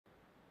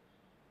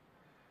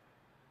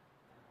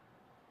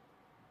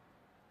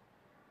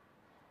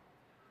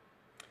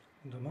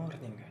Good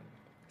morning,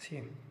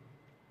 sì,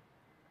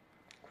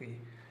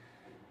 qui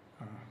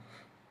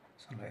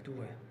sono le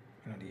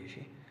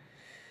 2:10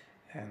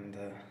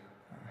 and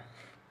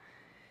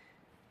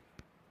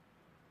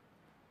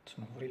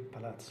sono fuori il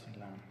palazzo in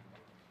là,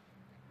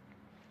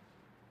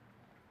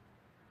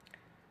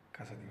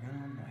 casa di mio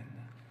nonno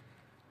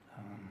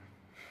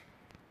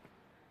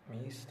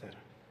and mister,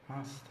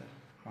 master,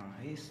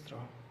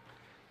 maestro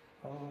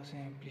o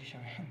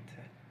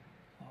semplicemente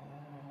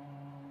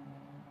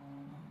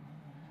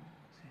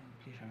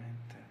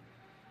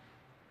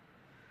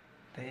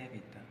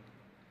David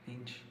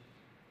Lynch.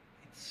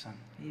 It's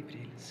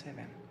April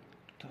 7,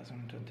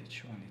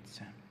 2022.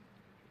 It's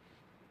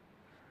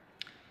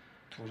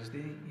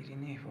Thursday here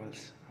in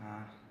Naples.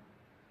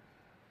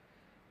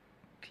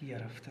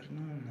 Clear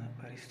afternoon,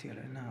 Paris still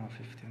right now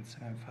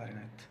 57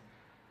 Fahrenheit,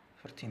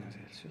 14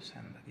 Celsius,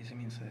 and this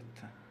means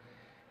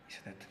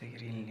that they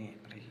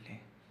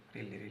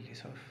really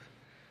soft,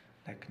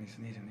 like this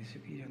in this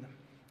period,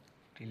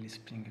 really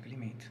spring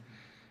climate.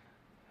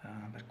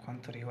 Per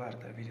quanto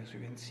riguarda il video sui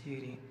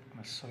pensieri,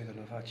 al solito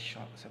lo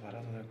faccio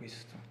separato da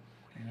questo,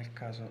 quindi nel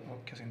caso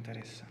occhio se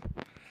interessa.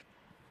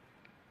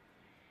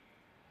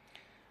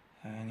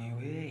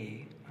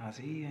 Anyway, I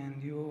see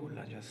and you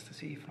all just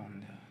see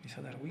from this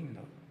other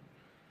window.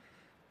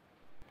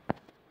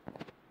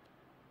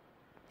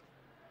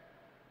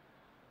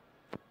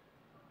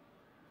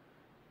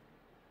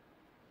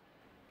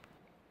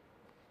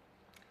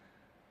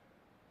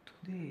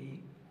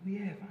 Today we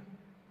have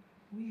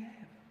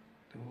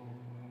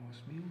those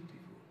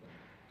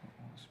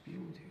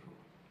beautiful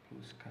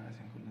blue skies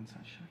and golden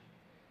sunshine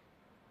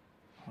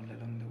all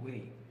along the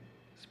way.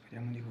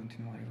 Speriamo di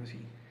continuare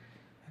così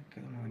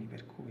anche domani,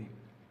 per cui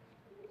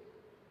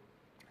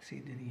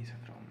see Denise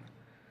from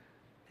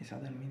this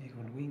other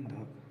mythical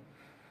window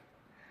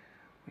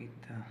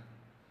with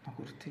no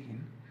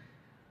curtain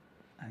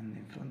and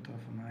in front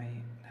of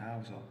the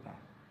house of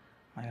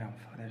my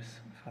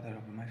grandfather's father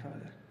of my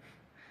father,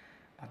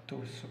 but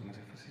also come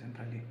se fossi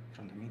sempre lì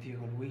from the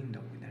mythical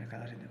window with the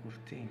color and the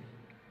curtain,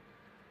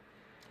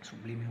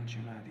 sublime oggi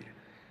volatile,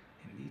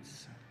 and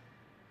it's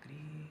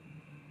green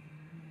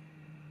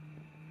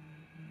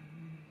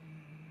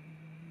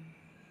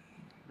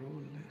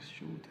roller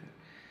shooter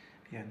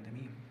behind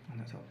me on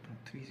the top,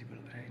 not visible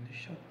right in the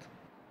shot.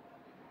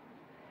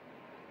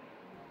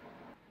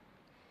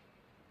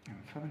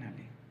 And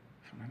finally,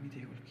 from a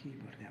mythical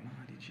keyboard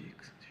Yamaha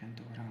GX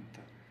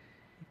 640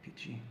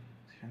 IPG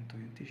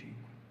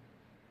 625.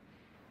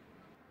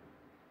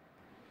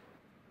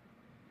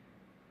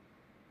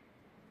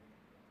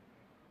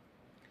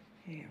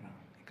 Eva,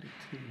 a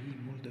great day,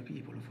 molto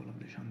people, follow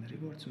the channel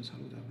records, un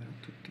saluto davvero a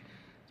tutti,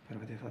 spero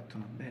avete fatto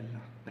una bella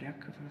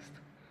breakfast,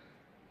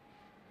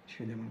 ci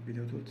vediamo al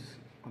video tutti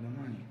o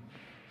domani.